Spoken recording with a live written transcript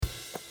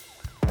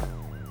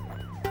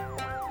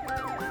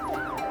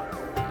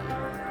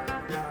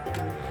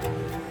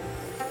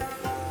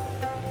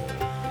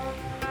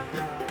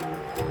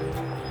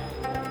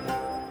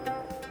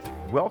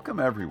Welcome,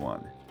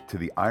 everyone, to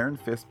the Iron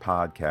Fist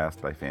podcast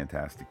by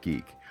Fantastic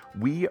Geek.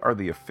 We are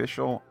the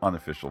official,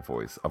 unofficial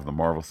voice of the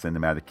Marvel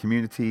Cinematic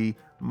community.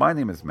 My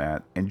name is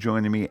Matt, and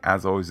joining me,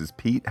 as always, is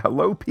Pete.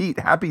 Hello, Pete.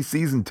 Happy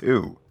Season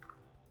 2.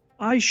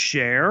 I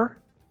share.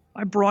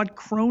 I brought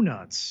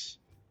cronuts.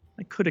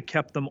 I could have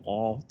kept them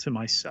all to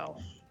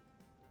myself.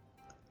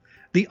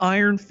 The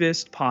Iron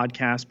Fist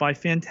podcast by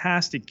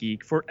Fantastic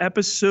Geek for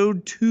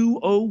episode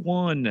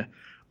 201,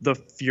 The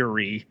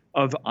Fury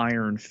of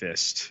Iron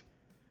Fist,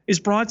 is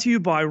brought to you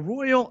by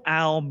Royal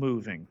Owl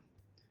Moving,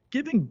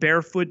 giving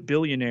barefoot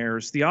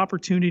billionaires the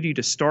opportunity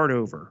to start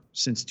over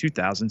since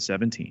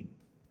 2017.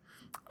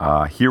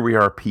 Here we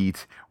are,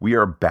 Pete. We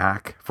are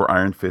back for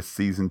Iron Fist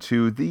Season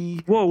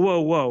 2.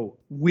 Whoa.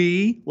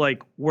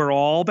 We're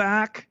all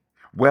back?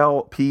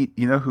 Well, Pete,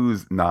 you know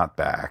who's not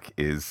back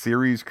is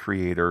series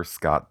creator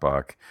Scott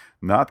Buck,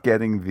 not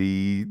getting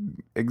the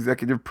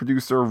executive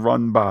producer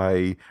run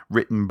by,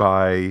 written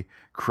by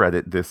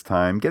credit this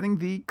time, getting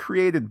the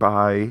created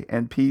by,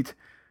 and Pete,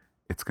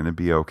 it's going to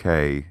be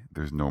okay.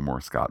 There's no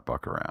more Scott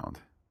Buck around.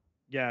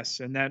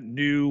 Yes, and that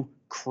new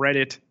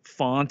credit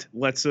font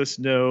lets us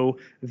know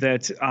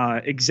that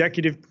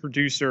executive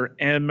producer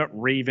M.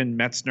 Raven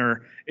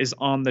Metzner is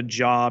on the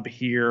job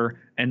here,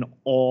 and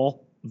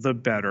all the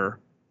better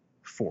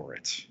for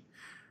it.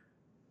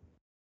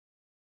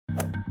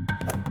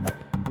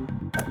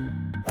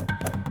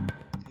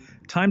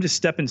 Time to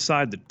step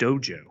inside the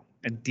dojo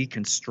and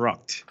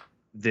deconstruct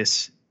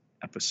this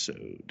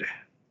episode.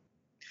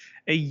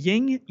 A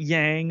Yin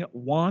Yang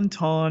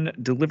Wonton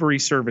delivery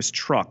service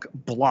truck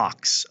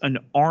blocks an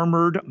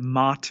armored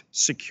Mott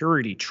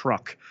security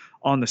truck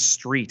on the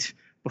street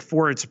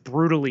before it's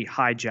brutally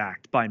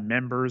hijacked by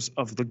members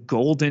of the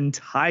Golden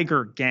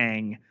Tiger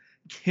Gang,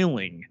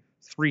 killing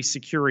 3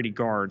 security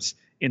guards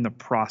in the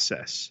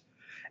process.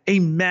 A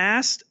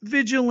masked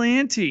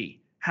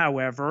vigilante,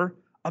 however,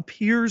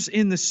 appears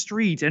in the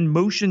street and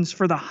motions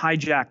for the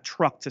hijacked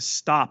truck to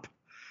stop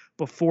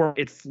before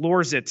it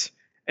floors it,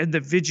 and the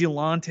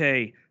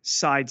vigilante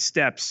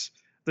sidesteps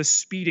the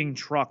speeding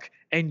truck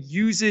and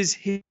uses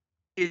his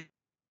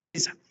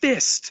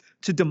fist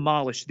to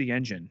demolish the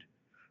engine.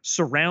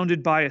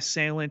 Surrounded by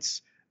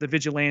assailants, the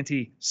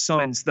vigilante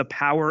summons the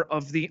power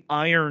of the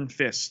Iron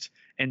Fist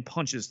and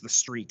punches the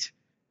street,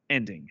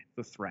 ending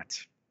the threat.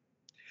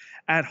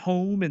 At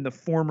home in the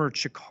former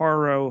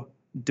Chikaro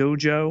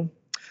dojo,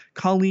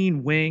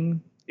 Colleen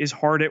Wing is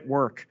hard at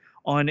work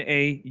on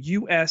a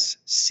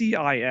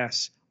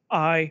USCIS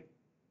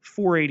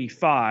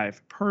I-485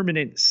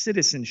 permanent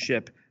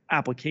citizenship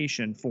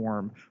application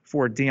form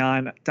for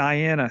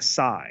Diana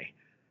Tsai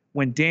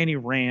when Danny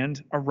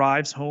Rand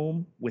arrives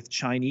home with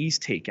Chinese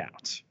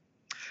takeout.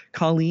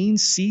 Colleen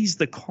sees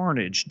the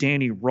carnage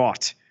Danny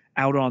wrought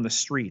out on the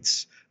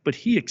streets, but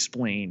he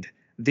explained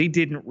they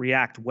didn't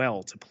react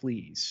well to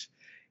pleas.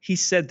 He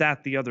said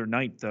that the other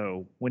night,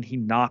 though, when he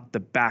knocked the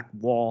back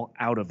wall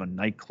out of a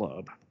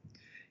nightclub.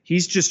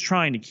 He's just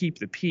trying to keep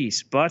the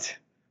peace, but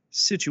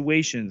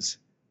situations,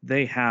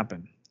 they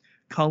happen.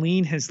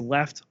 Colleen has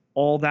left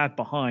all that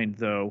behind,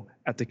 though,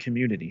 at the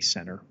community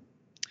center.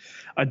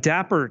 A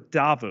dapper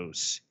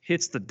Davos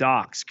hits the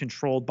docks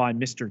controlled by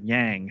Mr.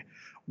 Yang,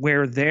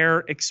 where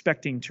they're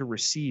expecting to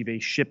receive a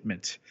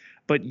shipment.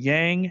 But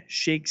Yang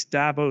shakes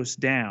Davos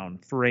down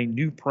for a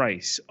new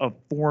price of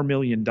 $4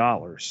 million,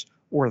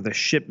 or the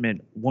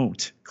shipment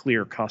won't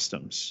clear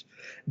customs.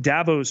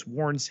 Davos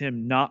warns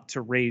him not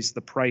to raise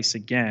the price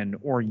again,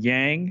 or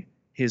Yang,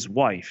 his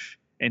wife,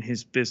 and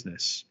his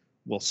business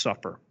will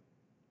suffer.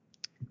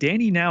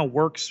 Danny now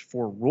works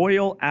for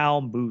Royal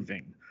Owl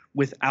Moving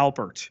with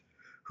Albert,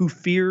 who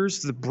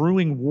fears the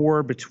brewing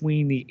war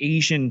between the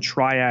Asian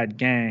triad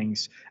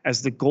gangs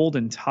as the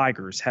Golden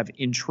Tigers have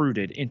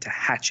intruded into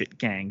Hatchet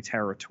Gang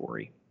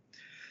territory.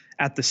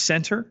 At the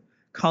center,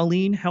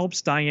 Colleen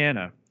helps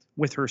Diana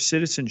with her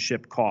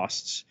citizenship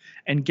costs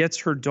and gets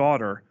her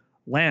daughter,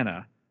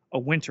 Lana, a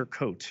winter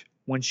coat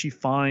when she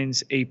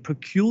finds a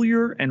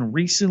peculiar and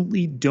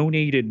recently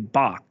donated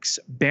box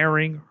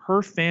bearing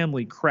her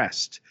family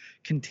crest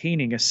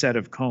containing a set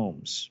of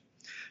combs.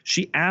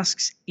 She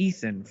asks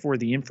Ethan for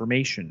the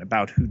information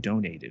about who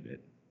donated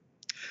it.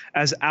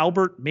 As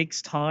Albert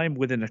makes time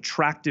with an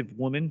attractive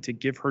woman to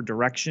give her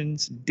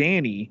directions,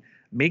 Danny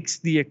makes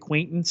the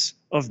acquaintance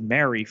of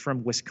Mary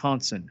from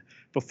Wisconsin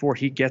before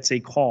he gets a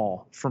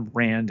call from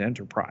Rand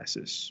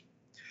Enterprises.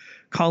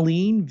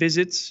 Colleen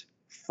visits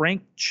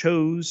Frank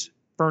Cho's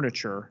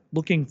furniture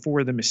looking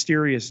for the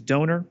mysterious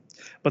donor,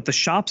 but the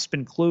shop's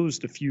been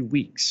closed a few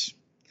weeks.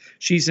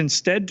 She's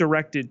instead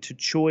directed to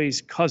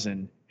Choi's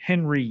cousin,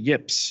 Henry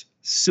Yip's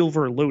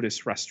Silver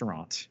Lotus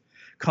restaurant.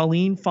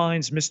 Colleen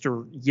finds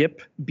Mr.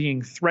 Yip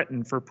being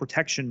threatened for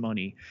protection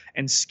money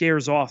and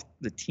scares off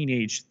the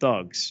teenage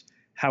thugs.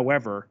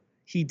 However,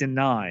 he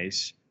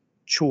denies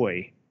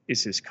Choi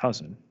is his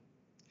cousin.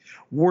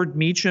 Ward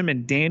Meacham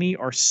and Danny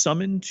are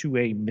summoned to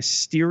a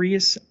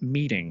mysterious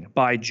meeting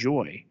by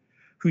Joy,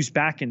 who's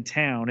back in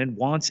town and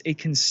wants a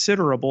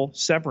considerable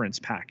severance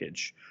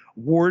package.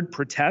 Ward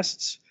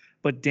protests,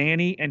 but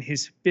Danny and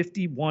his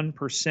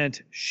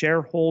 51%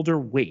 shareholder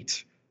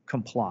Wait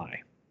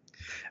comply.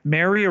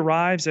 Mary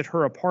arrives at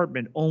her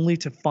apartment only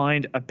to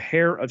find a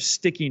pair of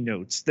sticky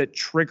notes that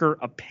trigger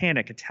a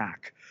panic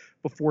attack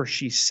before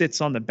she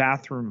sits on the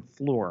bathroom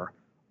floor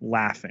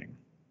laughing.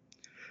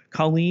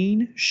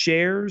 Colleen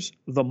shares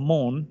the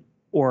Mon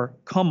or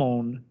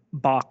Common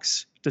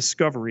box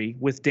discovery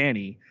with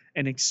Danny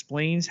and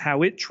explains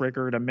how it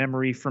triggered a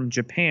memory from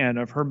Japan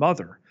of her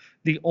mother,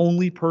 the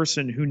only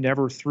person who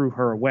never threw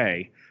her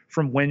away,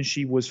 from when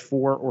she was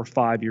 4 or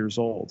 5 years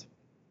old.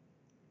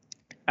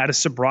 At a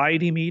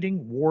sobriety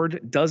meeting, Ward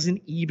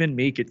doesn't even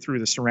make it through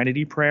the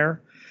Serenity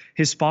Prayer.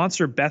 His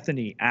sponsor,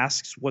 Bethany,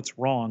 asks what's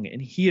wrong,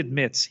 and he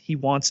admits he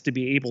wants to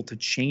be able to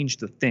change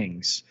the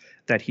things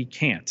that he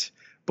can't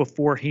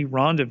before he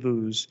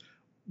rendezvous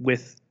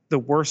with the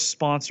worst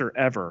sponsor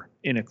ever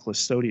in a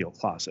custodial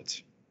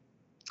closet.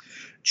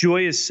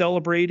 Joy is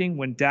celebrating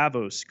when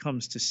Davos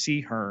comes to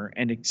see her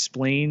and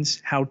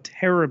explains how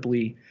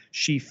terribly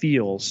she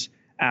feels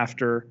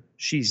after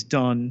she's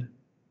done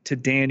to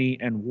Danny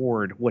and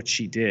Ward what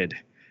she did.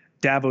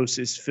 Davos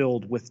is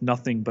filled with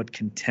nothing but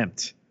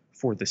contempt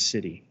for the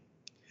city.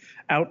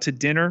 Out to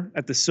dinner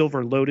at the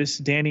Silver Lotus,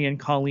 Danny and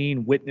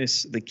Colleen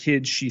witness the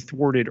kids she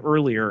thwarted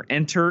earlier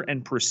enter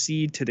and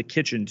proceed to the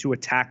kitchen to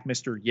attack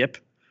Mr. Yip.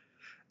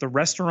 The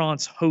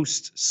restaurant's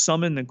hosts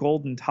summon the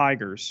Golden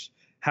Tigers.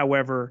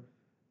 However,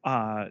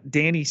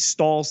 Danny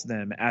stalls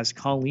them as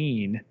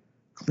Colleen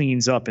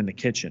cleans up in the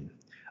kitchen.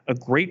 A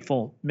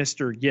grateful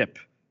Mr. Yip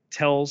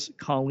tells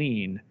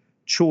Colleen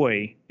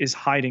Choi is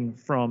hiding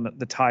from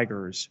the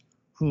Tigers,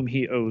 whom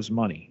he owes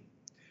money.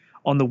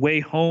 On the way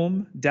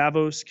home,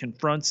 Davos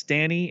confronts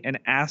Danny and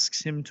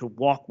asks him to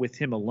walk with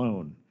him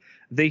alone.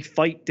 They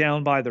fight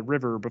down by the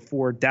river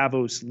before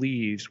Davos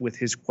leaves with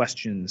his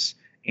questions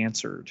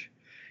answered.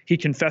 He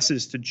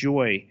confesses to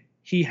Joy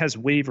he has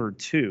wavered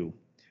too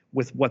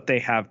with what they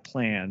have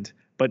planned,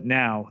 but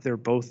now they're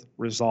both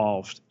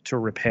resolved to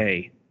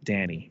repay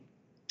Danny.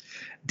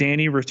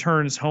 Danny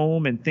returns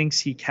home and thinks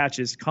he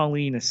catches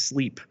Colleen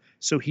asleep,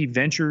 so he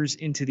ventures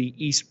into the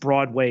East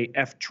Broadway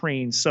F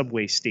train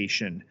subway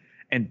station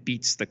and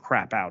beats the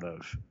crap out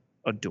of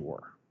a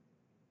door.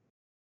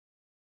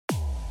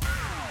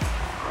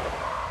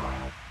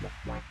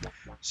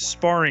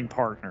 Sparring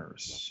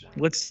partners.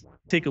 Let's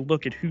take a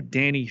look at who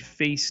Danny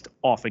faced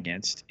off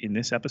against in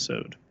this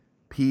episode.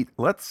 Pete,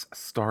 let's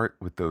start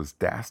with those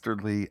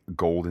dastardly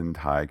Golden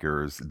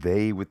Tigers.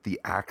 They with the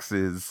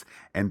axes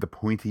and the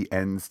pointy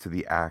ends to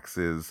the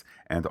axes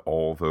and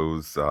all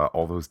those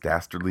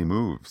dastardly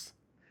moves.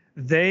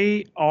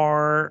 They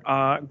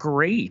are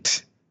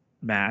great,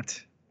 Matt,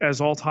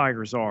 as all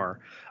tigers are.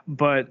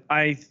 But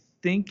I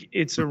think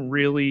it's a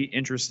really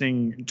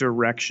interesting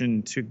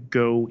direction to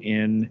go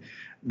in.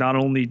 Not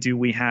only do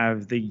we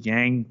have the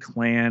Yang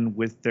clan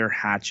with their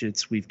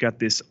hatchets, we've got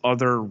this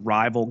other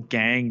rival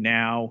gang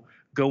now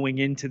going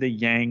into the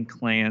Yang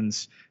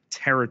clan's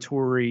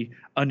territory,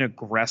 an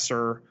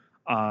aggressor,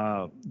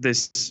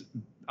 this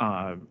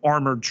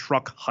armored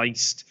truck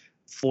heist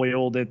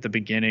foiled at the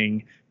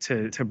beginning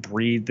to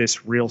breed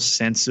this real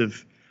sense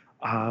of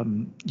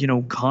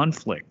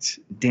conflict.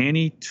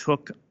 Danny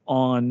took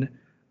on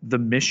the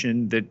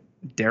mission that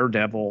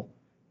Daredevil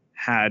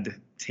had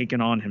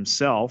taken on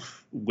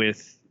himself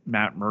with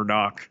Matt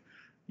Murdock,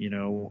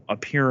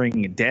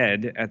 appearing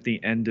dead at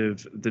the end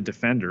of the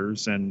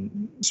Defenders.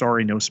 And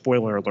sorry, no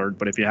spoiler alert,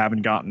 but if you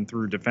haven't gotten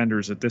through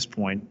Defenders at this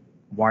point,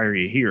 why are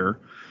you here?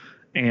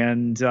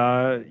 And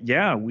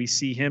we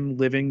see him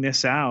living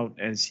this out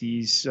as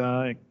he's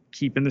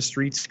keeping the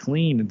streets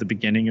clean at the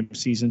beginning of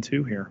season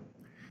 2 here.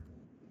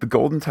 The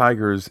Golden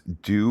Tigers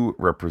do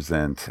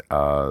represent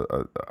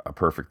a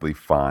perfectly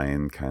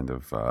fine kind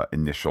of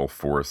initial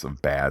force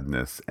of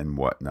badness and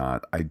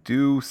whatnot. I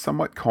do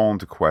somewhat call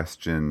into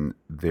question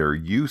their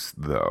use,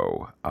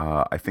 though.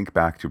 I think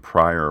back to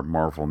prior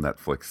Marvel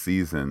Netflix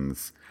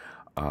seasons,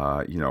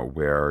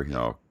 where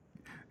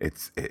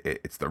it's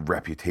the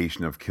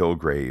reputation of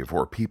Kilgrave,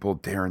 or people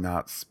dare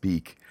not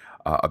speak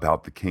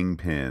about the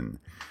Kingpin.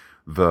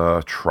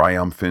 The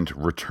triumphant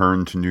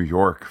return to New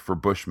York for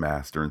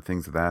Bushmaster and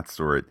things of that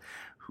sort.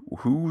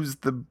 Who's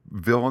the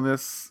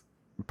villainous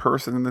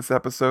person in this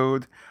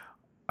episode?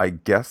 I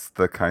guess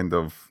the kind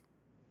of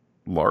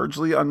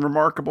largely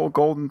unremarkable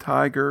Golden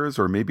Tigers,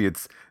 or maybe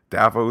it's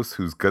Davos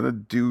who's gonna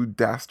do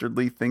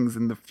dastardly things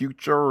in the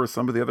future, or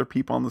some of the other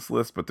people on this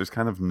list, but there's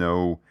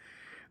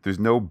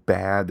no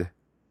bad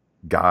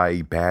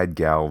guy, bad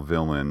gal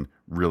villain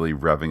really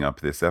revving up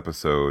this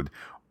episode.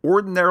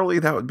 Ordinarily,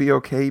 that would be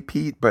okay,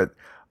 Pete, but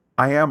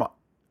I am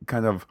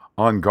kind of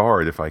on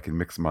guard. If I can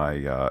mix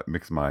my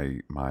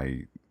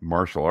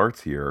martial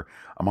arts here,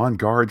 I'm on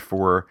guard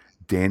for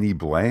Danny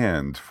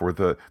Bland for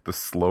the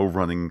slow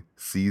running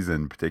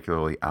season,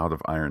 particularly out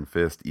of Iron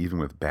Fist, even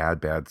with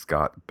bad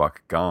Scott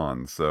Buck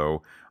gone.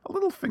 So a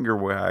little finger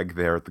wag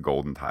there at the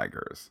Golden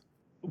Tigers.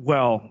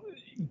 Well,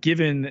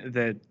 given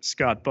that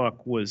Scott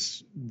Buck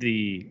was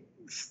the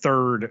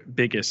third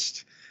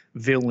biggest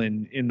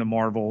villain in the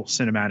Marvel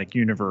Cinematic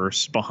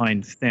Universe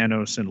behind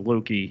Thanos and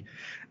Loki,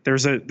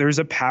 There's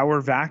a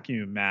power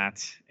vacuum,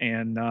 Matt,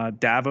 and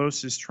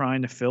Davos is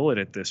trying to fill it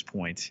at this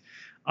point.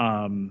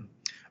 Um,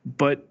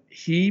 but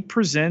he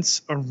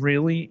presents a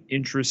really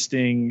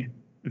interesting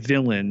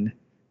villain,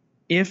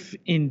 if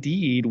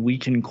indeed we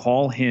can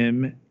call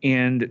him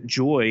and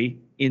Joy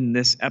in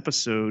this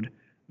episode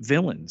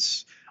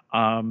villains.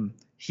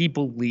 He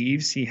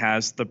believes he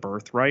has the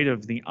birthright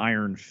of the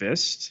Iron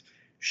Fist.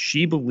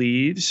 She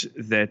believes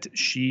that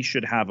she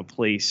should have a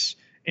place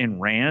in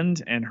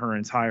Rand, and her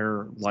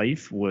entire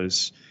life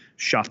was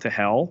shot to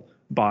hell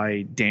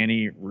by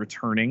Dany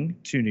returning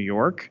to New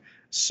York.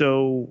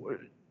 So,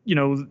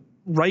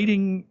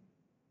 writing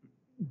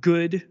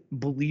good,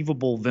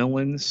 believable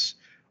villains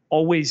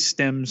always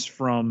stems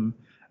from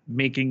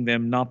making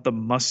them not the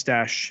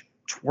mustache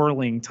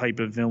twirling type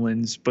of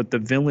villains, but the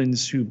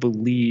villains who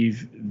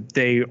believe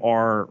they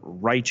are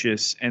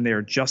righteous and they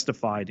are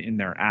justified in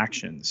their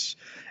actions.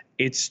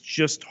 It's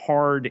just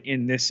hard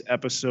in this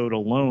episode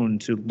alone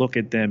to look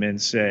at them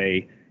and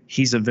say,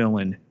 he's a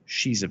villain,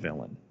 she's a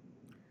villain.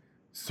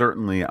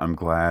 Certainly, I'm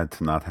glad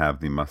to not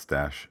have the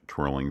mustache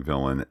twirling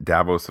villain.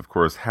 Davos, of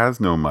course, has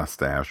no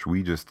mustache.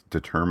 We just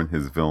determine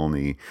his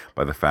villainy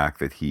by the fact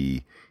that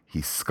he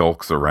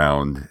skulks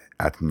around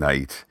at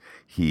night.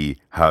 He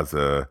has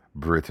a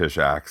British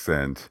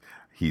accent.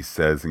 He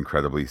says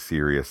incredibly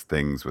serious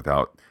things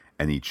without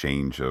any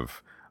change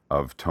of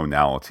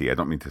tonality. I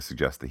don't mean to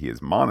suggest that he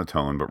is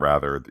monotone, but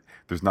rather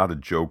there's not a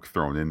joke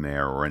thrown in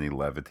there or any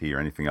levity or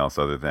anything else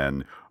other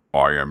than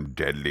I am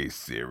deadly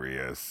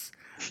serious.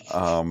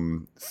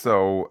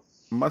 So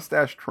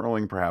mustache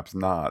twirling, perhaps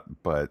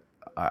not, but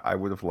I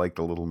would have liked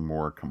a little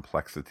more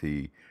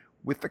complexity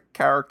with the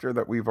character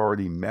that we've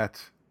already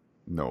met,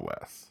 no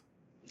less.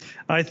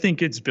 I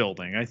think it's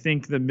building. I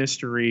think the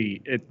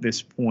mystery at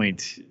this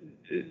point,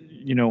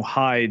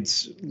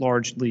 hides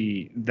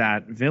largely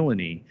that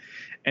villainy.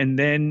 And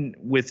then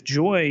with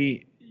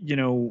Joy,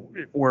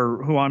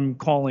 or who I'm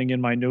calling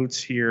in my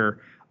notes here,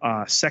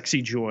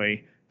 Sexy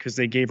Joy, because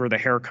they gave her the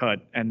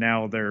haircut and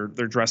now they're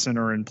dressing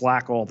her in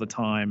black all the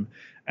time,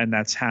 and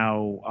that's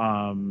how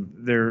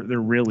they're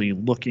really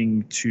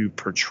looking to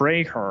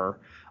portray her.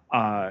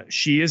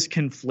 She is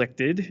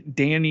conflicted.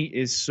 Dany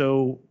is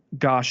so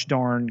gosh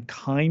darn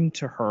kind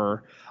to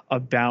her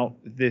about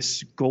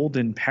this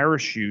golden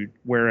parachute,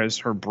 whereas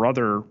her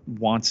brother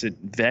wants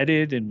it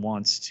vetted and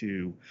wants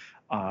to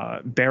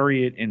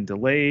bury it in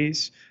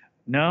delays.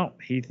 No,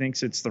 he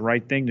thinks it's the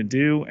right thing to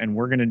do, and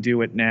we're going to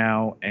do it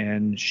now.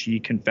 And she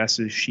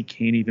confesses she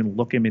can't even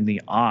look him in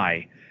the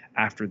eye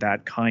after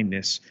that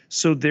kindness.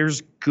 So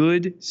there's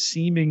good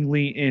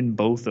seemingly in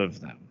both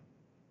of them.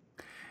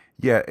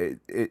 Yeah,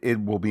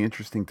 it will be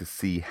interesting to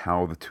see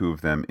how the two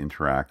of them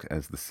interact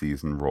as the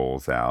season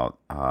rolls out.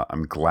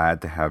 I'm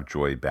glad to have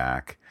Joy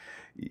back.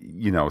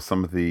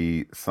 Some of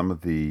the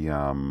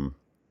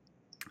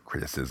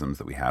criticisms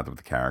that we had of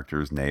the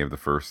characters, nay, of the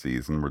first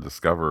season, were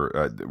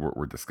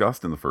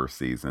discussed in the first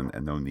season,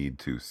 and no need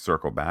to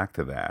circle back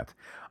to that.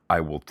 I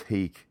will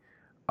take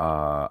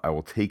I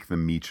will take the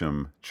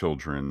Meacham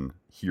children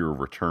here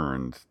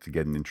returned to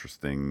get an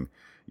interesting,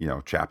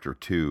 chapter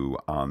two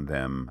on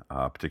them,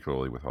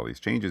 particularly with all these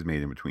changes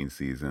made in between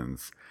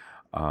seasons.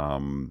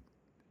 Um,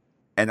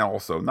 and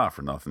also, not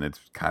for nothing, it's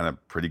kind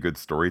of pretty good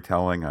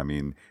storytelling. I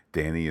mean,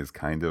 Danny is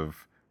kind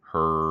of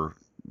her,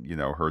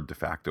 her de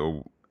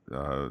facto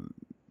uh,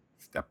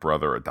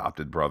 stepbrother,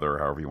 adopted brother,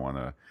 however you want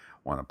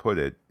to put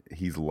it.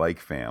 He's like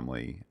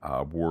family.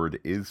 Ward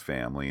is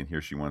family, and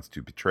here she wants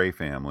to betray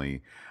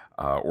family,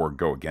 or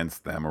go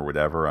against them or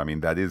whatever. I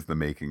mean, that is the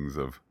makings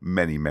of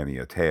many, many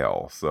a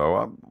tale.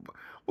 So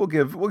we'll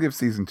give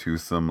season two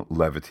some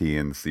levity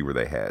and see where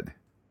they head.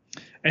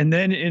 And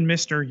then in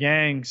Mr.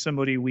 Yang,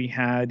 somebody we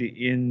had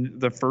in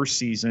the first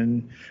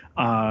season,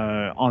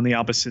 on the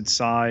opposite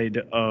side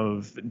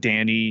of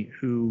Danny,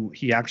 who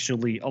he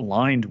actually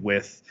aligned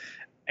with.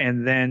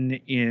 And then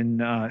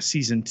in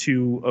season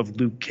two of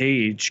Luke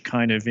Cage,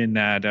 kind of in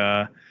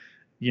that,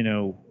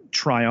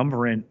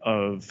 triumvirate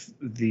of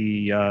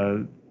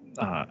the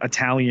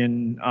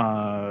Italian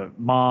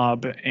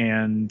mob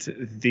and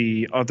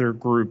the other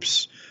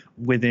groups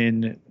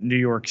within New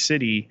York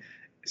City,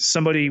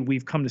 somebody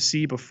we've come to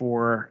see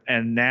before,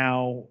 and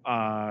now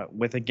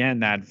with again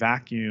that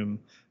vacuum,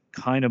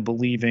 kind of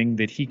believing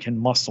that he can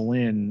muscle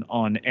in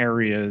on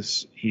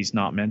areas he's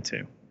not meant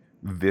to.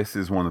 This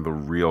is one of the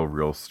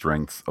real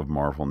strengths of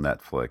Marvel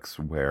Netflix,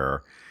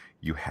 where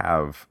you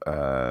have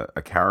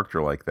a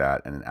character like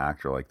that and an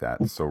actor like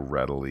that so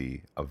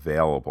readily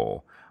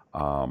available.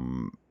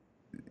 Um,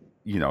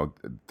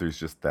 there's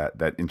just that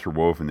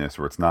interwovenness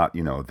where it's not,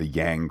 the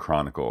Yang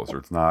Chronicles, or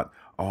it's not,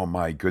 oh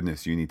my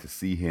goodness, you need to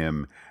see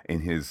him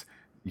in his,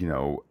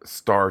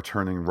 star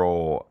turning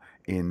role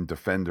in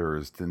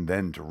Defenders, and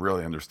then to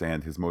really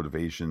understand his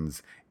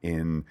motivations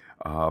in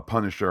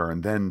Punisher,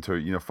 and then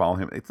to, follow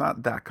him. It's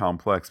not that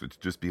complex, but to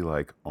just be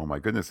like, oh my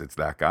goodness, it's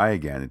that guy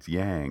again. It's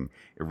Yang.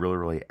 It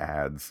really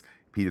adds.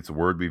 Pete, it's a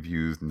word we've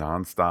used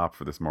nonstop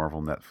for this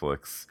Marvel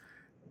Netflix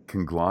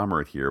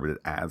conglomerate here, but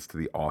it adds to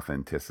the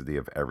authenticity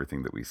of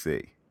everything that we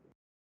see.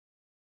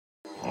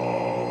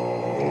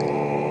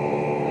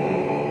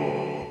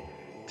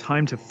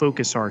 Time to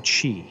focus our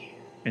chi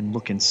and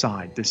look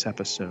inside this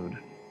episode.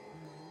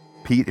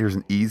 Pete, here's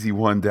an easy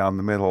one down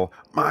the middle.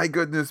 My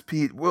goodness,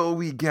 Pete, will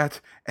we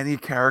get any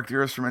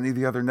characters from any of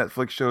the other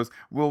Netflix shows?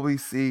 Will we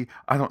see,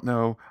 I don't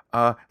know,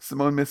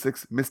 Simone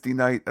Missick's Misty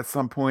Knight at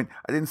some point?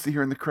 I didn't see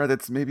her in the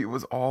credits. Maybe it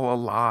was all a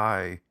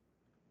lie.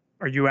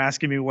 Are you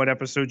asking me what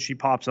episode she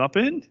pops up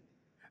in?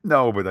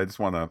 No, but I just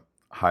want to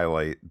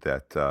highlight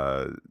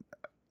that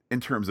in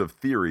terms of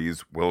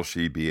theories, will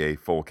she be a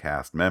full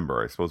cast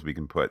member? I suppose we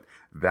can put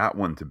that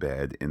one to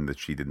bed in that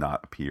she did not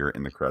appear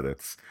in the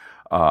credits.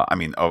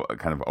 Kind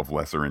of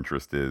lesser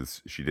interest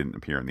is she didn't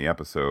appear in the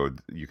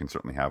episode. You can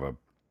certainly have a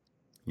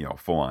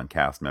full on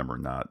cast member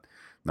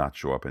not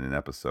show up in an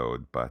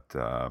episode, but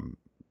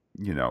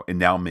it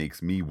now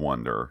makes me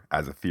wonder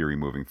as a theory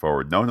moving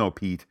forward. No,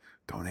 Pete,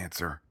 don't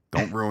answer.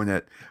 Don't ruin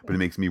it. But it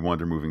makes me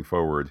wonder moving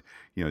forward,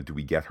 do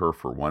we get her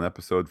for one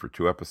episode, for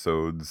two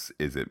episodes?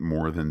 Is it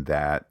more than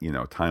that?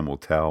 Time will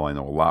tell. I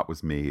know a lot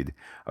was made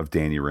of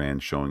Danny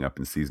Rand showing up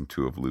in season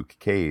 2 of Luke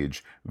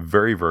Cage.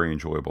 Very, very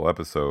enjoyable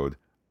episode,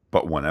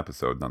 but one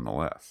episode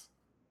nonetheless.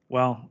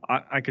 Well,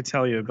 I could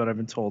tell you, but I've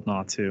been told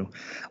not to.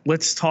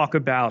 Let's talk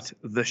about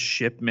The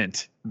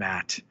Shipment,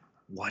 Matt.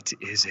 What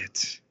is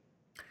it?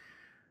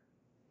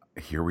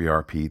 Here we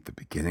are, Pete, the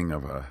beginning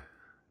of a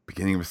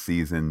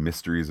season.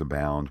 Mysteries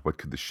abound. What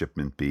could the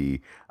shipment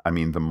be? I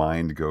mean, the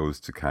mind goes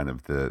to kind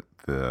of the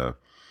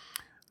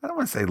I don't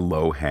want to say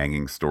low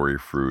hanging story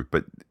fruit,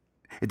 but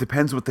it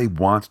depends what they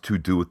want to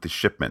do with the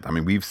shipment. I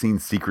mean, we've seen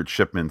secret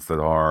shipments that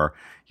are,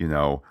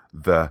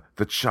 the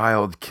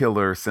child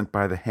killer sent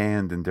by the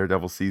Hand in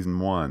Daredevil season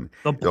 1.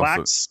 The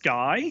Black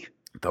Sky?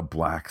 The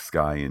Black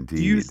Sky, indeed.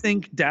 Do you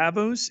think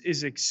Davos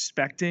is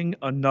expecting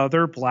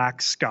another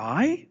Black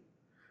Sky?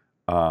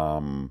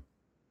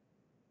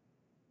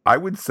 I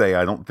would say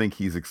I don't think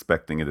he's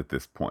expecting it at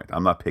this point.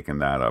 I'm not picking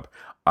that up.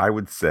 I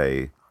would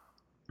say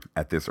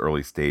at this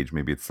early stage,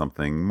 maybe it's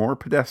something more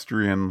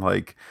pedestrian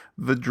like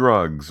the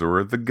drugs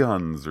or the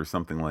guns or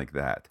something like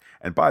that.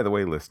 And by the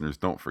way, listeners,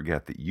 don't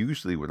forget that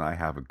usually when I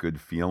have a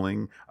good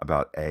feeling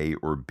about A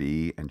or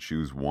B and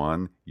choose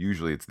one,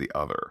 usually it's the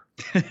other.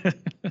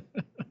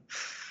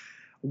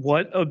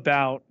 What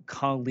about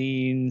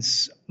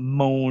Colleen's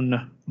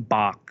moan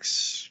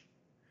box?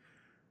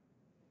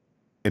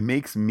 It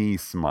makes me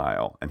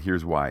smile, and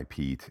here's why,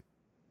 Pete.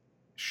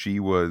 She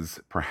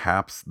was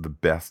perhaps the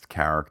best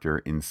character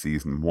in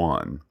season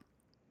 1,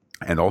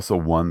 and also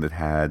one that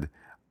had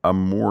a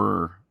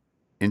more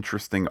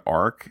interesting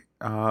arc,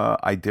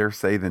 I dare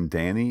say, than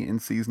Danny in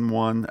season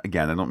 1.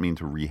 Again, I don't mean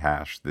to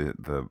rehash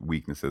the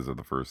weaknesses of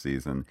the first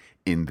season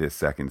in this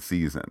second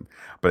season,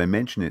 but I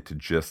mention it to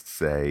just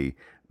say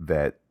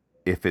that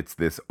if it's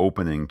this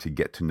opening to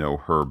get to know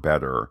her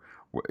better,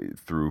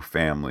 through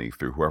family,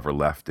 through whoever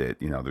left it,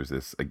 there's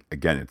this,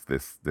 again,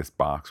 it's this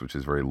box which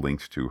is very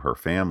linked to her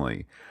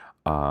family,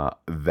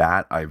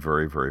 that I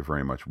very, very,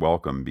 very much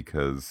welcome,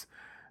 because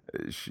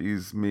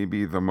she's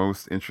maybe the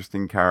most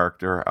interesting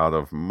character out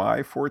of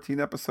my 14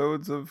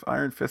 episodes of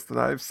Iron Fist that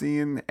I've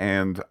seen,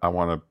 and I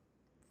want to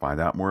find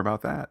out more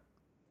about that.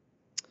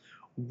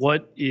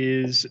 What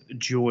is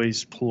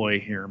Joy's ploy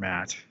here,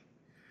 Matt?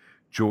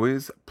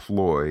 Joy's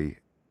ploy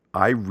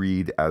I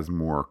read as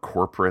more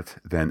corporate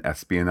than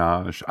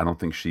espionage. I don't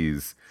think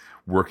she's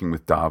working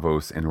with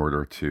Davos in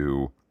order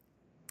to,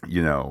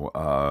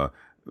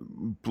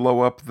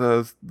 blow up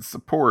the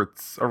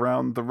supports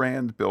around the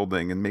Rand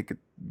building and make it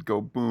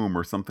go boom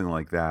or something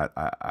like that.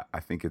 I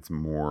think it's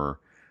more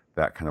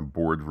that kind of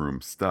boardroom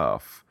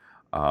stuff.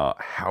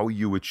 How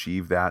you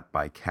achieve that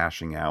by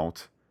cashing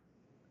out,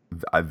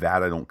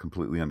 that I don't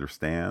completely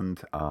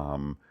understand.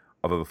 Although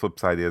the flip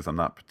side is I'm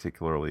not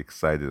particularly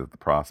excited at the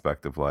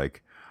prospect of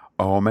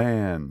oh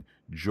man,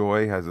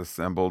 Joy has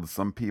assembled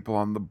some people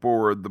on the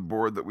board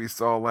that we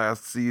saw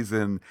last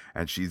season,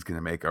 and she's going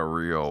to make a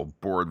real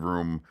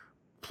boardroom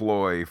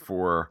ploy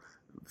for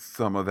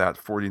some of that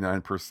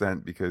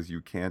 49%, because you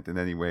can't in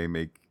any way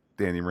make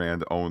Danny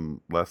Rand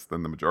own less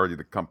than the majority of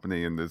the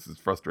company, and this is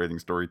frustrating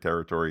story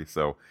territory.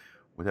 So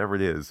whatever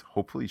it is,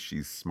 hopefully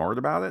she's smart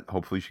about it.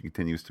 Hopefully she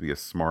continues to be a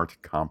smart,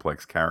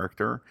 complex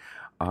character.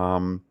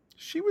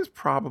 She was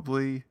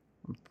probably...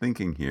 I'm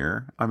thinking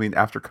here. I mean,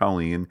 after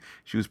Colleen,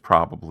 she was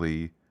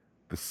probably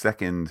the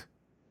second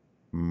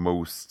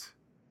most.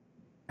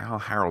 Al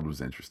Harold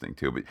was interesting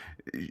too, but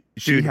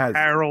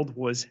Harold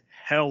was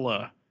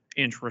hella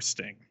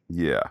interesting.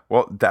 Yeah,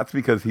 well, that's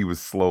because he was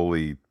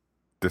slowly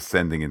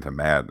descending into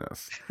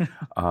madness.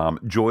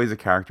 Joy is a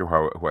character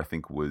who I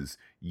think was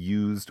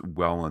used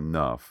well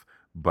enough,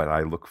 but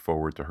I look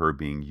forward to her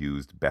being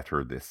used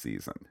better this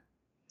season.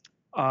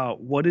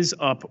 What is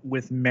up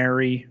with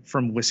Mary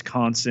from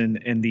Wisconsin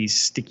and these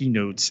sticky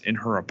notes in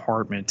her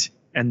apartment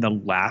and the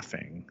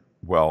laughing?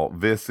 Well,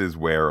 this is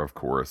where, of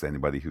course,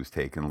 anybody who's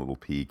taken a little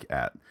peek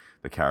at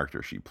the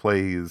character she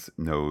plays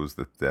knows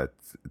that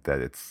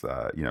it's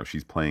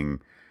she's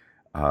playing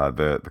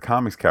the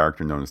comics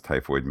character known as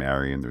Typhoid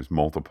Mary, and there's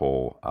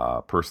multiple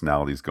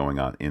personalities going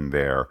on in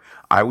there.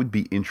 I would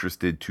be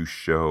interested to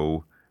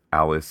show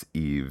Alice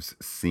Eve's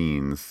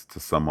scenes to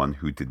someone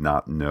who did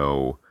not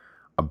know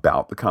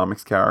about the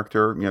comics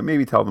character.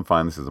 Maybe tell them,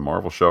 fine, this is a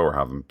Marvel show, or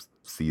have them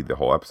see the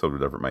whole episode,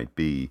 whatever it might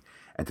be,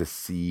 and to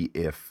see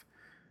if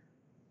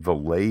the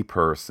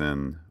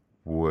layperson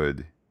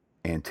would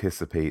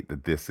anticipate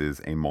that this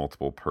is a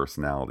multiple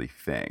personality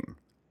thing.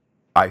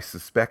 I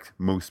suspect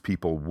most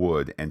people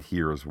would, and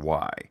here's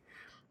why.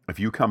 If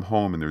you come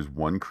home and there's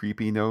one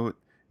creepy note,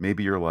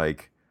 maybe you're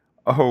like,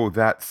 oh,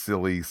 that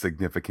silly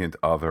significant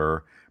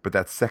other. But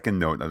that second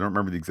note, I don't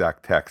remember the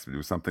exact text, but it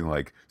was something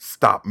like,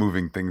 stop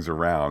moving things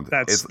around.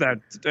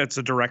 That's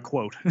a direct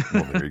quote.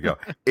 Well, there you go.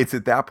 It's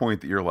at that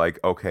point that you're like,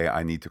 okay,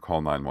 I need to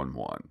call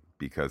 911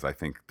 because I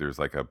think there's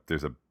a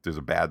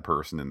bad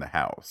person in the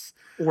house.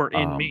 Or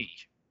in me.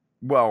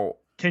 Well,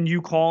 can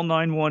you call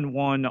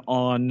 911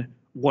 on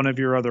one of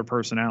your other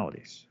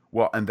personalities?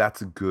 Well, and I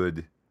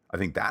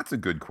think that's a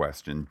good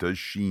question. Does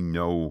she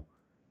know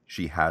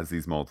she has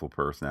these multiple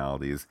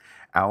personalities?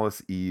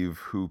 Alice Eve,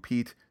 who,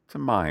 Pete, to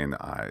mine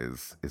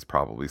eyes, is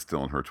probably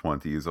still in her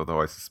 20s,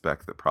 although I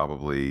suspect that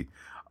probably,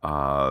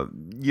 the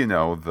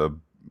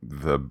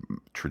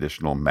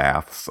traditional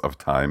maths of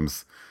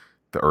times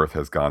the Earth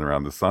has gone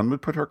around the sun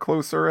would put her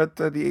closer at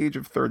the age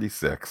of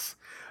 36.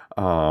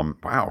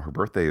 Wow, her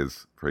birthday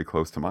is very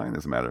close to mine,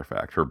 as a matter of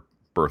fact. Her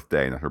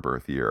birthday, not her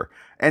birth year.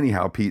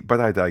 Anyhow, Pete, but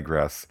I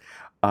digress.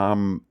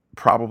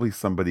 Probably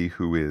somebody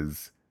who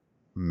is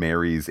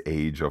Mary's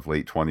age of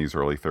late 20s,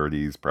 early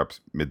 30s,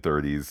 perhaps mid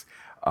 30s,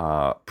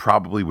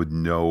 probably would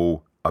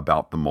know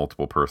about the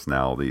multiple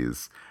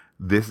personalities.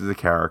 This is a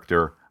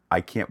character I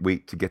can't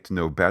wait to get to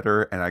know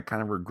better, and I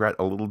kind of regret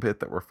a little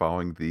bit that we're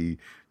following the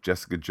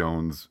Jessica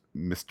Jones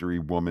Mystery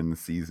Woman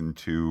season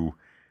 2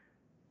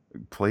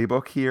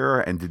 playbook here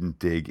and didn't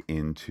dig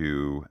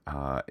into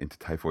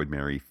Typhoid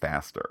Mary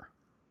faster.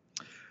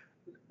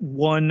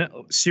 One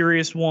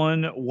serious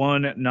one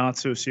not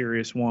so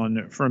serious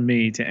one from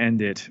me to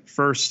end it.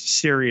 First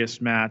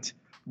serious, Matt.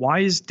 Why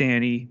is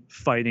Danny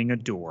fighting a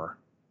door?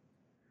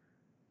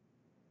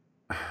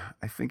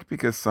 I think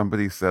because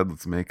somebody said,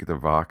 let's make it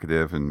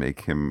evocative and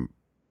make him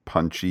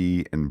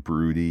punchy and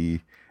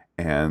broody.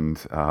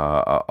 And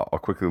I'll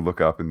quickly look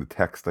up in the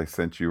text I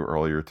sent you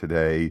earlier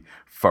today,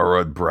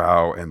 furrowed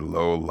brow and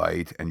low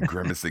light and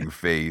grimacing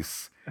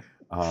face.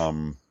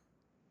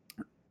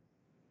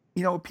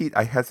 Pete,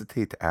 I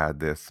hesitate to add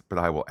this, but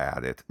I will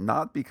add it.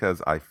 Not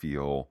because I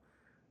feel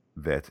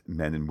that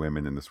men and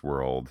women in this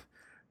world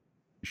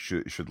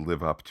should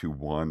live up to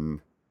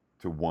one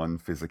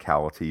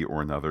physicality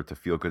or another to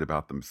feel good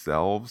about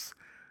themselves,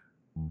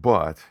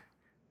 but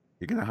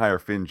you're going to hire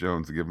Finn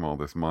Jones to give him all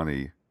this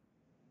money.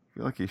 I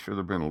feel like he should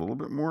have been a little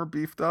bit more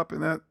beefed up in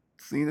that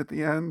scene at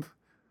the end.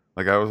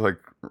 Like, I was like,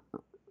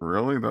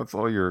 really? That's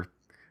all you're...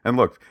 And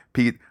look,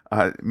 Pete,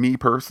 me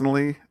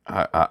personally,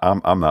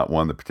 I'm not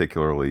one that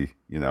particularly,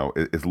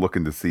 is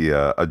looking to see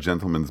a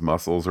gentleman's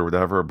muscles or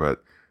whatever,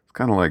 but it's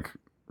kind of like,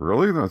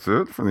 really? That's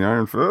it for the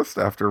Iron Fist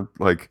after,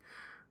 like,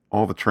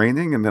 all the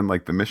training and then,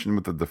 like, the mission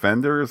with the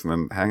Defenders and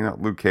then hanging out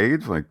with Luke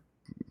Cage? Like,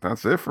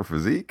 that's it for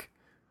physique?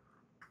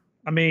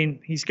 I mean,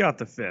 he's got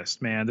the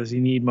fist, man. Does he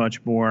need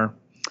much more?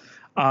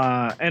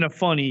 And a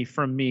funny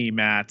from me,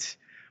 Matt.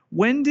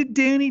 When did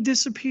Danny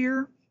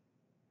disappear?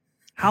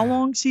 How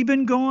long's he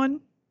been gone?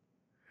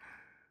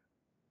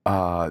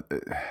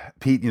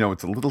 Pete,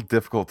 it's a little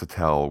difficult to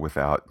tell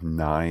without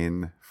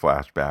 9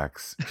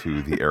 flashbacks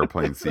to the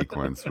airplane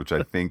sequence, which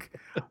I think,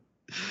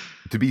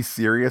 to be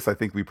serious, I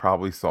think we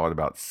probably saw it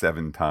about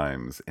 7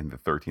 times in the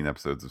 13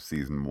 episodes of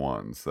season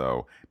 1.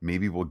 So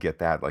maybe we'll get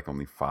that like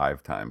only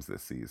 5 times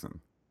this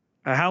season.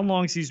 How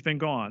long's he's been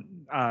gone?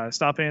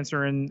 Stop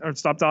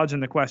dodging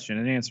the question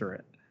and answer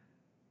it.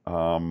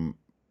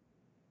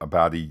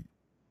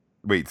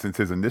 Since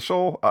his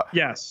initial?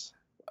 Yes.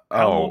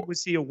 How long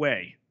was he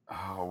away?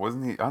 Oh,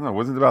 wasn't he? I don't know.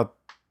 Wasn't it about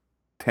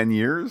 10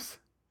 years?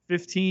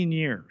 15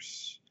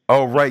 years.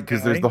 Oh, right.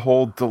 Because there's the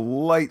whole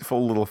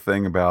delightful little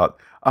thing about,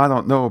 I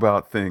don't know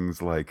about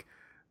things like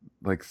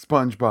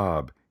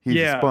SpongeBob. He's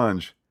a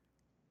sponge.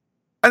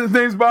 And his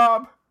name's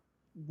Bob.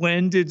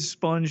 When did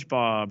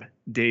SpongeBob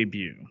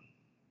debut?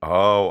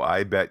 Oh,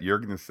 I bet you're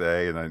going to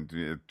say, and I'm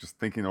just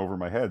thinking over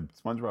my head,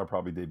 SpongeBob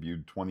probably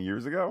debuted 20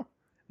 years ago?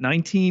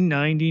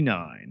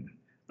 1999.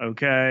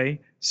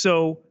 Okay.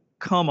 So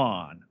come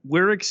on.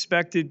 We're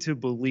expected to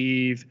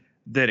believe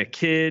that a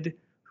kid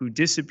who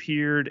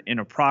disappeared in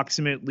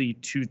approximately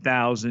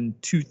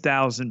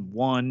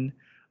 2001,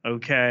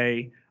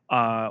 okay,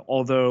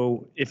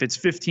 although if it's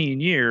 15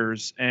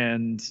 years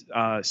and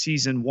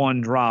season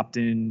 1 dropped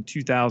in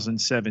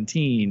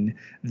 2017,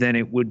 then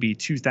it would be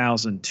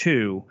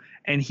 2002.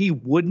 And he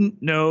wouldn't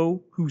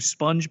know who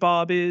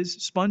SpongeBob is.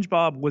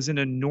 SpongeBob was an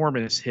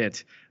enormous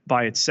hit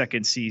by its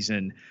second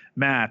season.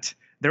 Matt,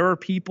 there are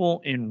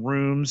people in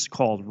rooms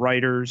called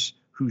writers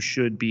who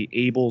should be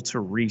able to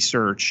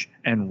research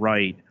and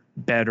write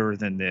better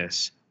than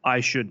this.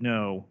 I should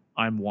know.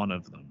 I'm one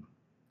of them.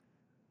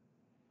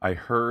 I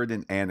heard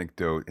an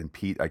anecdote, and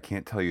Pete, I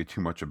can't tell you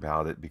too much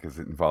about it because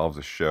it involves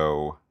a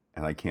show,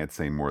 and I can't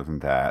say more than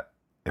that.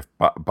 If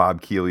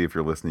Bob Keeley, if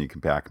you're listening, you can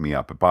back me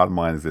up. But bottom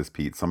line is this,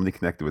 Pete. Somebody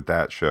connected with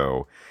that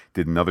show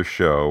did another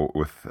show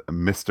with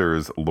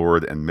Misters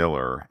Lord and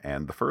Miller,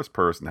 and the first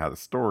person had a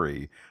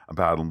story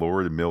about a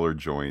Lord and Miller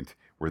joint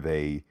where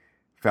they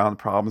found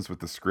problems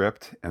with the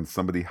script, and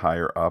somebody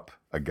higher up,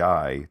 a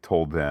guy,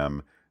 told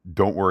them,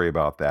 "Don't worry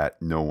about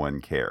that. No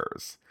one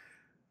cares."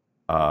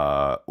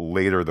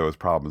 Later, those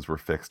problems were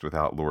fixed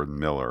without Lord and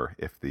Miller,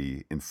 if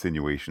the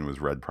insinuation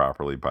was read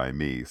properly by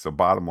me. So,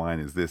 bottom line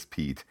is this,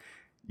 Pete.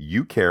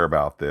 You care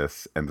about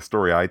this, and the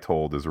story I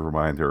told is a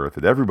reminder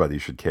that everybody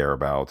should care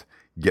about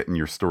getting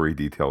your story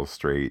details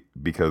straight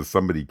because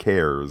somebody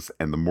cares,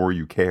 and the more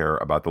you care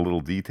about the little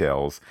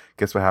details,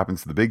 guess what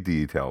happens to the big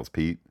details,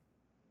 Pete?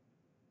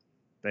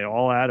 They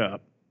all add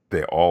up.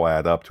 They all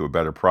add up to a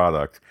better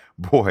product.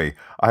 Boy,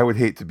 I would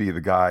hate to be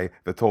the guy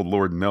that told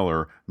Lord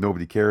Miller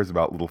nobody cares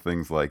about little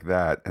things like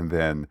that, and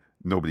then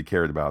nobody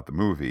cared about the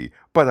movie.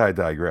 But I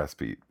digress,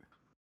 Pete.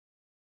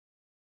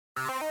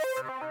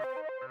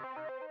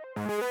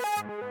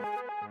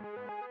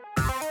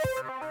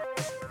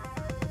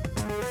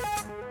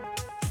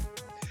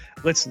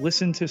 Let's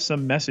listen to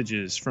some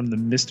messages from the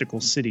mystical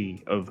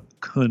city of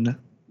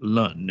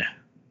Kunlun.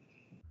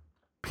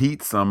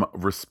 Pete, some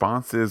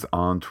responses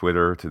on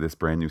Twitter to this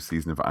brand new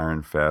season of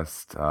Iron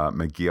Fest.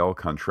 Miguel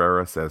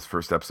Contreras says,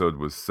 first episode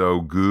was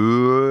so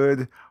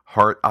good.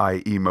 Heart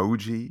eye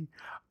emoji.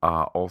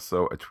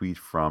 Also, a tweet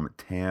from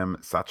Tam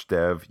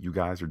Sachdev. You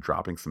guys are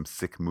dropping some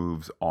sick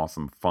moves.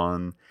 Awesome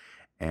fun.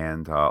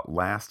 And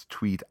last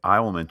tweet I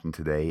will mention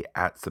today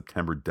at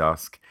September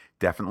Dusk.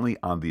 Definitely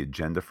on the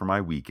agenda for my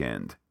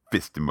weekend.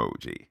 Fist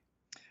emoji.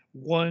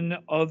 One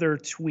other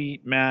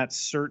tweet, Matt,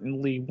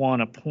 certainly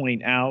want to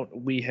point out,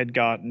 we had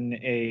gotten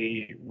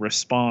a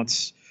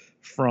response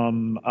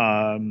from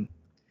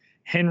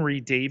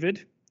Henry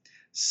David.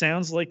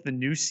 Sounds like the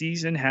new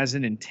season has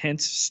an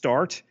intense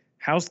start.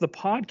 How's the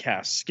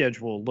podcast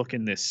schedule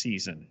looking this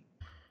season?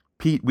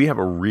 Pete, we have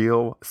a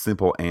real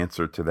simple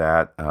answer to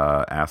that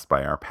asked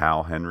by our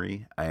pal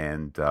Henry.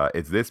 And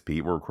it's this,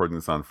 Pete. We're recording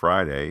this on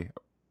Friday.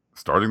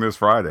 Starting this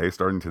Friday,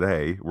 starting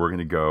today, we're going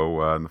to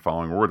go in the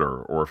following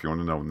order. Or if you want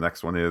to know what the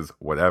next one is,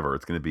 whatever.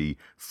 It's going to be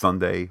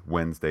Sunday,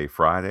 Wednesday,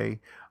 Friday.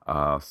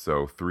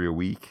 So 3 a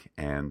week.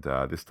 And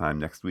this time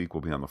next week,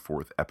 we'll be on the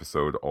 4th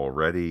episode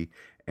already.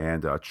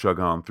 And chug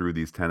on through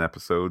these 10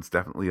 episodes.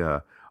 Definitely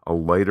a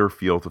lighter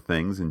feel to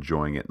things,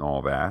 enjoying it and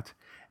all that.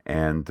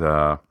 And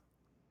I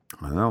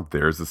don't know,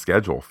 there's the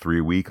schedule. 3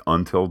 a week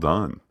until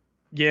done.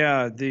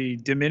 Yeah, the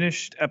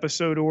diminished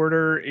episode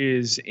order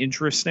is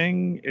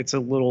interesting. It's a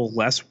little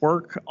less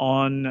work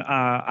on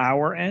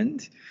our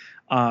end.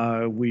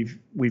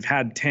 We've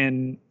had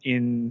 10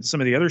 in some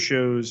of the other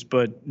shows,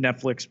 but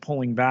Netflix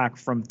pulling back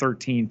from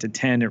 13 to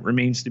 10. It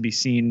remains to be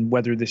seen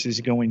whether this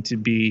is going to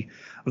be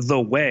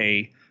the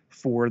way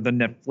for the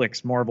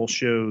Netflix Marvel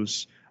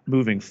shows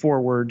moving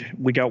forward.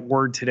 We got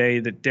word today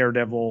that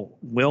Daredevil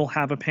will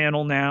have a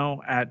panel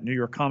now at New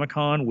York Comic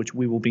Con, which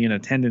we will be in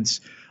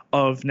attendance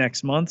of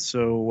next month.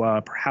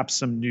 So perhaps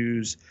some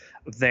news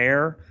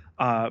there.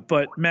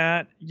 But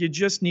Matt, you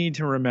just need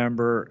to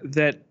remember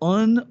that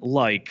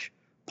unlike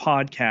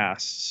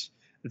podcasts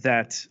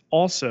that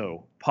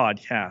also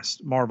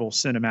podcast Marvel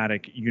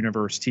Cinematic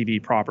Universe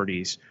TV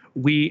properties,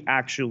 we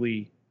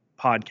actually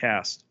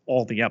podcast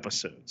all the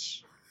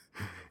episodes.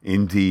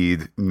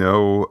 Indeed,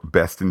 no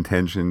best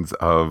intentions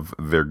of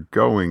they're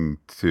going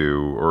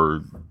to,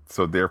 or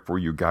so therefore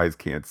you guys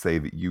can't say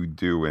that you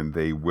do and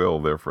they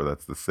will, therefore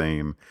that's the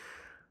same.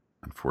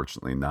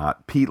 Unfortunately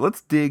not. Pete,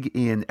 let's dig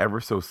in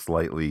ever so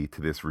slightly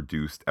to this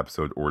reduced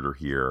episode order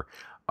here.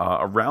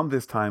 Around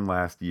this time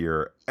last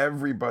year,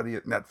 everybody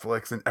at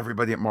Netflix and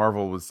everybody at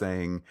Marvel was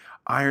saying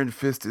Iron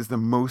Fist is the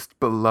most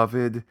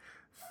beloved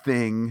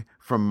thing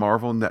from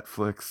Marvel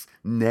Netflix,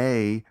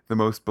 nay, the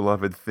most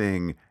beloved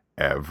thing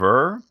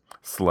ever.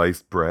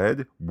 Sliced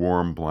bread,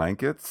 warm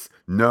blankets.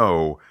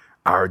 No,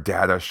 our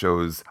data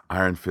shows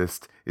Iron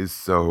Fist is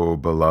so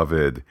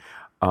beloved.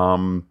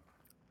 I'm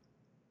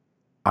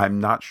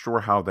not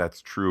sure how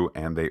that's true,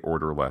 and they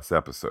order less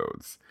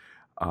episodes.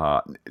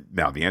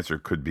 Now, the answer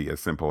could be as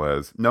simple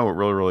as, no, it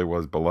really, really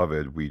was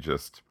beloved. We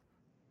just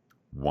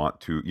want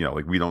to,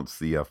 like we don't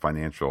see a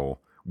financial,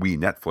 we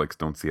Netflix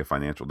don't see a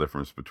financial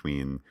difference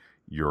between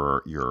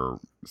your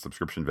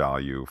subscription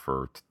value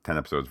for 10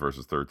 episodes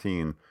versus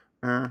 13.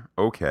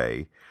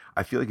 Okay.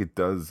 I feel like it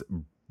does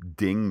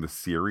ding the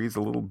series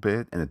a little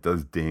bit, and it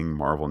does ding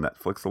Marvel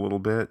Netflix a little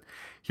bit.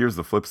 Here's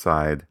the flip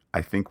side.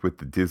 I think with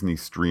the Disney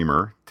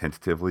streamer,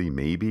 tentatively,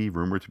 maybe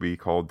rumored to be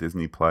called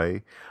Disney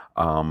Play,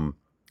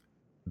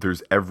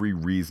 there's every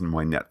reason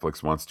why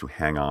Netflix wants to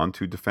hang on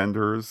to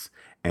Defenders.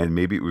 And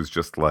maybe it was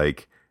just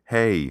like,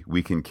 hey,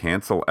 we can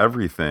cancel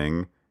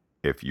everything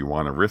if you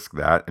want to risk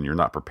that and you're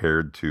not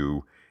prepared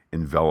to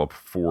envelop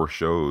 4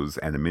 shows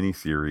and a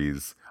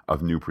miniseries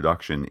of new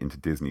production into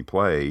Disney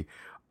Play.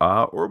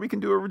 Or we can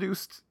do a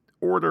reduced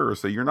order,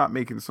 so you're not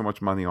making so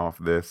much money off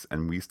this,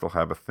 and we still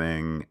have a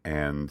thing,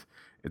 and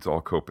it's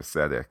all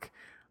copacetic.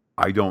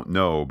 I don't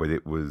know, but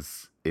it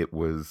was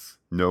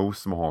no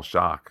small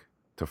shock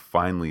to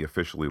finally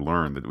officially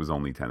learn that it was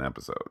only 10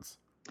 episodes.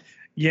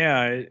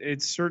 Yeah,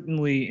 it's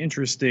certainly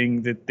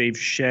interesting that they've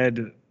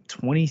shed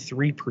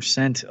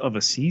 23% of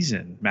a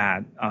season,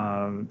 Matt,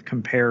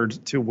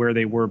 compared to where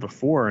they were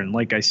before. And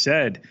like I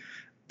said,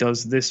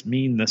 does this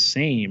mean the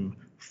same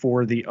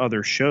for the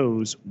other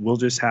shows? We'll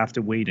just have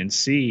to wait and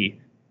see.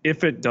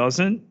 If it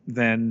doesn't,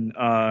 then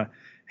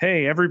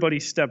hey, everybody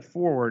step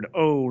forward.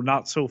 Oh,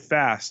 not so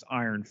fast,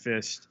 Iron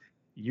Fist.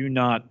 You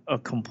not a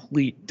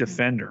complete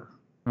defender.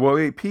 Well,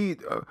 wait,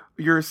 Pete,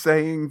 you're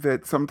saying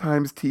that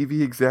sometimes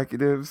TV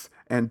executives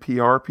and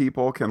PR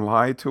people can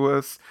lie to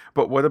us,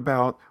 but what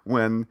about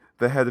when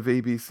the head of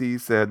ABC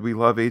said, "We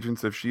love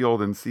Agents of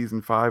S.H.I.E.L.D. and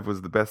season 5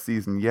 was the best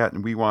season yet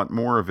and we want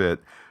more of it"?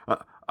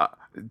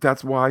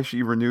 That's why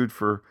she renewed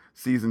for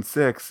season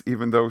 6,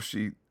 even though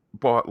she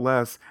bought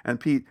less. And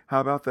Pete,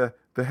 how about the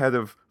head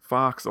of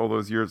Fox all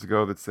those years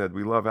ago that said,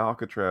 "We love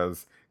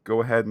Alcatraz,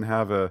 go ahead and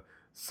have a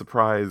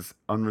surprise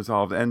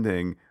unresolved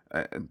ending"?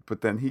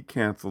 But then he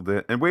canceled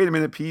it. And wait a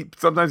minute, Pete.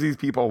 Sometimes these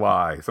people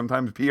lie.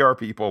 Sometimes PR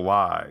people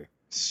lie.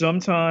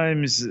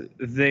 Sometimes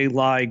they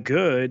lie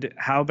good.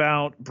 How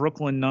about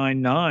Brooklyn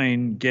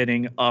Nine-Nine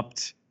getting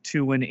upped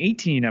to an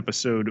 18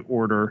 episode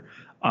order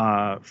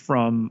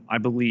from, I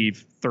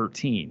believe,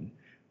 13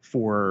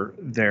 for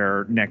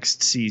their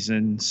next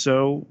season?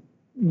 So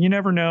you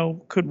never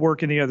know. Could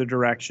work in the other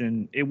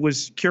direction. It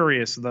was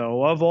curious,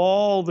 though, of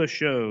all the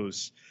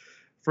shows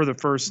for the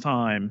first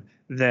time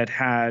that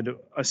had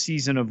a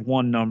season of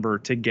one number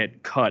to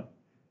get cut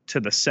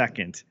to the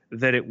second,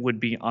 that it would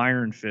be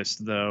Iron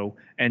Fist, though.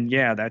 And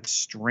yeah, that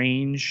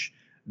strange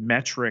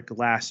metric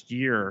last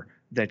year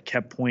that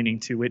kept pointing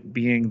to it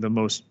being the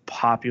most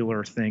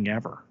popular thing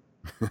ever.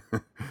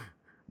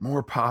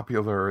 More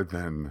popular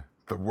than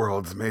the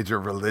world's major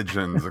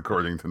religions,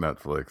 according to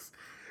Netflix.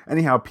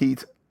 Anyhow,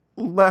 Pete,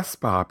 less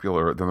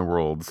popular than the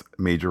world's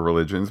major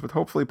religions, but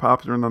hopefully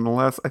popular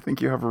nonetheless. I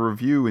think you have a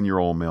review in your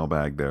old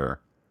mailbag there.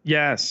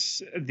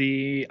 Yes,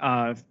 the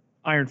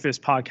Iron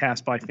Fist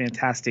podcast by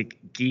Fantastic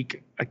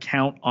Geek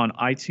account on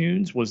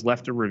iTunes was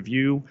left a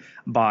review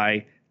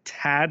by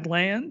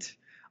Tadland,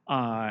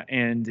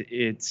 and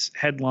it's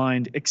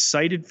headlined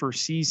 "Excited for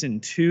Season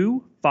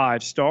 2,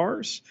 5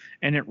 stars,"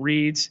 and it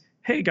reads,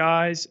 "Hey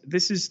guys,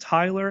 this is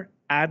Tyler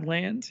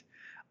Adland,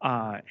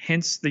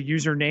 hence the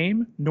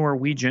username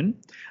Norwegian.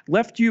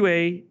 Left you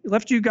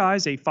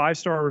guys a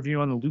 5-star review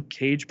on the Luke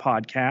Cage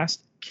podcast.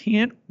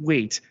 Can't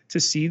wait to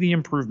see the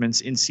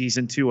improvements in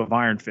season 2 of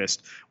Iron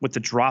Fist with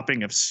the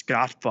dropping of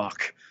Scott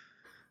Buck.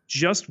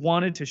 Just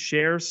wanted to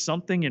share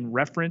something in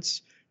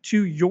reference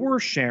to your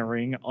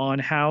sharing on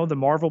how the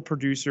Marvel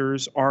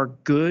producers are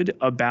good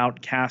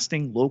about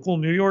casting local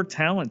New York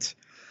talent.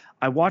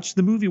 I watched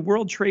the movie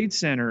World Trade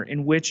Center,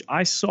 in which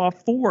I saw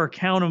 4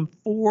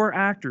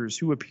 actors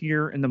who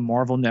appear in the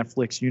Marvel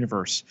Netflix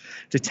universe.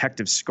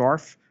 Detective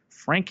Scarf,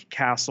 Frank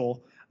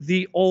Castle,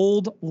 the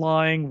old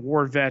lying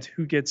war vet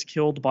who gets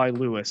killed by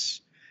Lewis,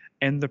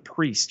 and the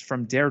priest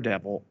from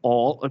Daredevil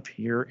all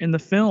appear in the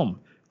film.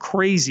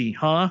 Crazy,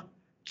 huh?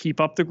 Keep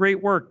up the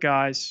great work,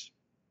 guys."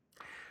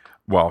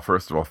 Well,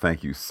 first of all,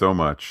 thank you so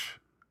much.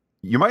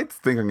 You might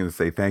think I'm going to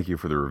say thank you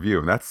for the review,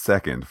 and that's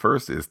second.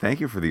 First is thank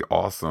you for the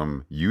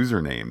awesome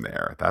username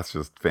there. That's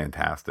just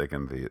fantastic,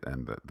 and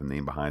the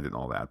name behind it and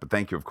all that. But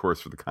thank you, of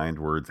course, for the kind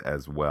words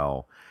as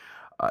well.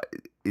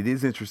 It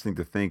is interesting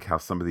to think how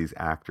some of these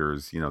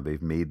actors,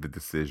 they've made the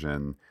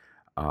decision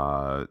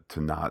to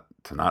not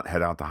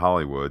head out to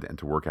Hollywood and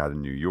to work out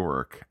in New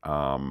York.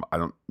 I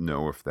don't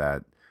know if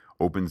that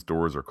opens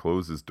doors or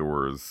closes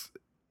doors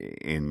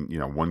in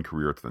one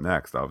career to the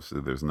next.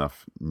 Obviously, there's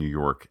enough New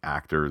York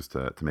actors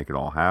to make it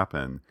all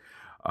happen.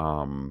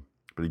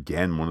 But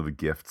again, one of the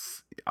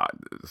gifts,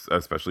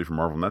 especially for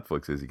Marvel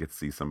Netflix, is you get to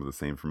see some of the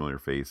same familiar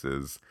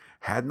faces.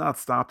 Had not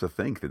stopped to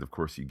think that, of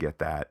course, you get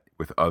that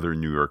with other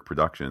New York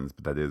productions,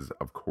 but that is,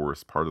 of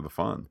course, part of the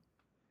fun.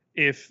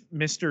 If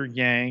Mr.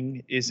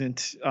 Yang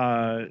isn't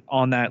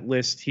on that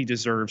list, he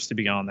deserves to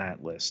be on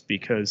that list,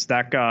 because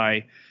that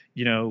guy,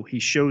 he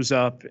shows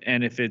up,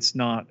 and if it's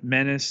not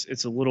menace,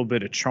 it's a little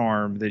bit of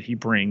charm that he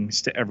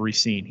brings to every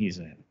scene he's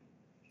in.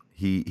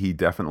 He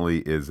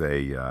definitely is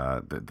there's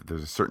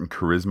a certain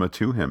charisma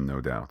to him,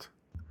 no doubt.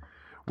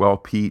 Well,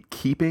 Pete,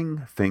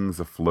 keeping things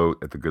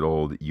afloat at the good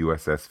old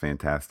USS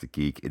Fantastic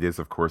Geek, it is,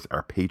 of course,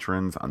 our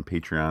patrons on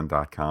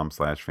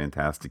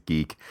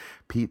patreon.com/fantasticgeek.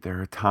 Pete,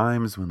 there are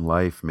times when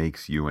life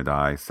makes you and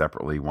I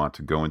separately want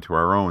to go into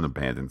our own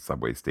abandoned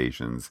subway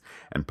stations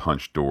and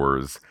punch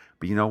doors.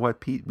 But you know what,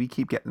 Pete? We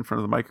keep getting in front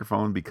of the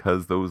microphone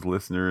because those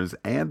listeners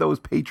and those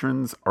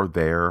patrons are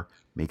there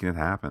making it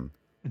happen.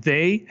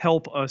 They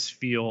help us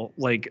feel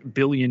like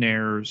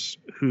billionaires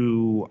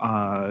who,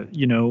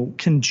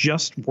 can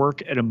just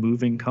work at a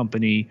moving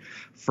company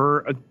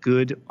for a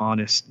good,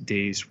 honest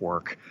day's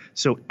work.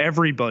 So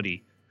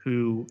everybody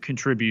who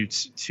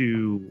contributes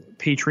to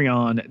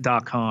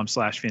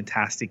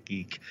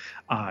patreon.com/fantasticgeek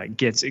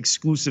gets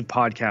exclusive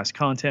podcast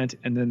content.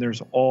 And then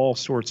there's all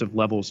sorts of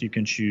levels you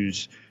can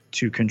choose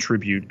to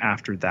contribute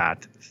after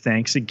that.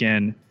 Thanks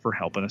again for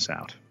helping us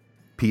out.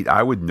 Pete,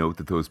 I would note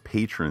that those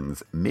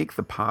patrons make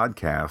the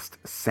podcast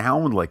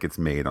sound like it's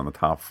made on the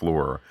top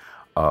floor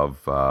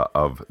of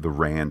the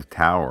Rand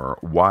Tower,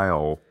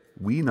 while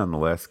we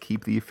nonetheless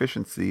keep the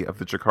efficiency of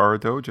the Chikara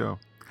Dojo.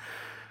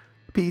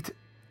 Pete,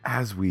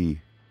 as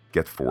we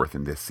get forth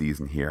in this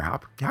season here,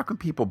 how can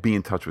people be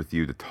in touch with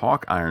you to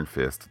talk Iron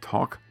Fist, to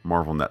talk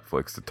Marvel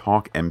Netflix, to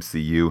talk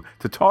MCU,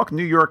 to talk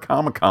New York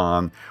Comic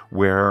Con,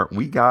 where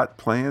we got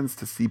plans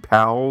to see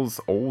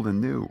pals old and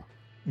new?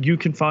 You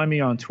can find me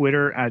on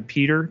Twitter at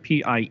Peter,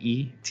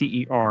 Pieterj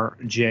Ketelaar,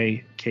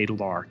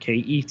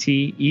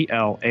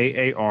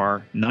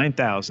 Ketelaar,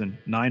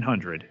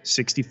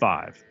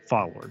 9,965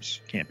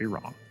 followers. Can't be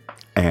wrong.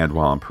 And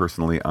while I'm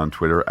personally on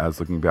Twitter as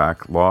Looking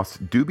Back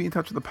Lost, do be in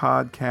touch with the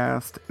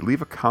podcast.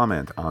 Leave a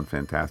comment on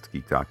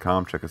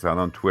FantasticGeek.com. Check us out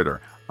on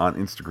Twitter, on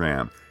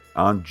Instagram,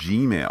 on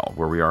Gmail,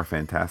 where we are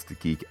Fantastic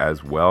Geek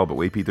as well. But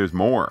wait, Pete, there's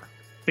more.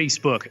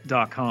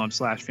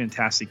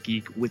 Facebook.com/Fantastic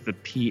Geek with the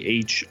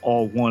PH,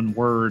 all one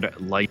word,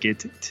 like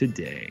it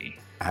today.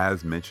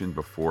 As mentioned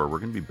before, we're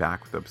going to be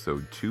back with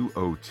episode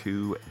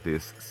 202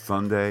 this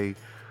Sunday.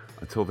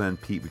 Until then,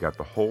 Pete, we got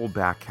the whole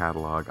back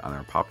catalog on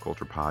our Pop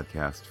Culture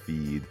Podcast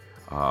feed.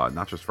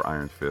 Not just for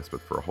Iron Fist, but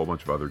for a whole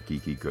bunch of other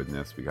geeky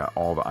goodness. We got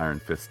all the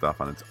Iron Fist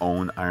stuff on its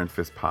own Iron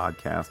Fist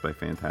podcast by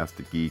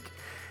Fantastic Geek.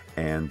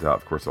 And,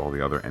 of course, all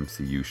the other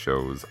MCU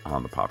shows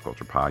on the Pop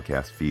Culture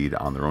Podcast feed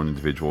on their own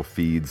individual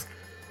feeds.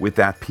 With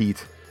that,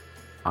 Pete,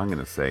 I'm going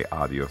to say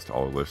adios to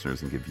all the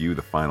listeners and give you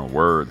the final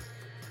word.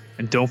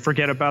 And don't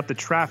forget about the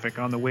traffic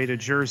on the way to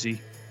Jersey.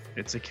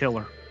 It's a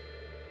killer.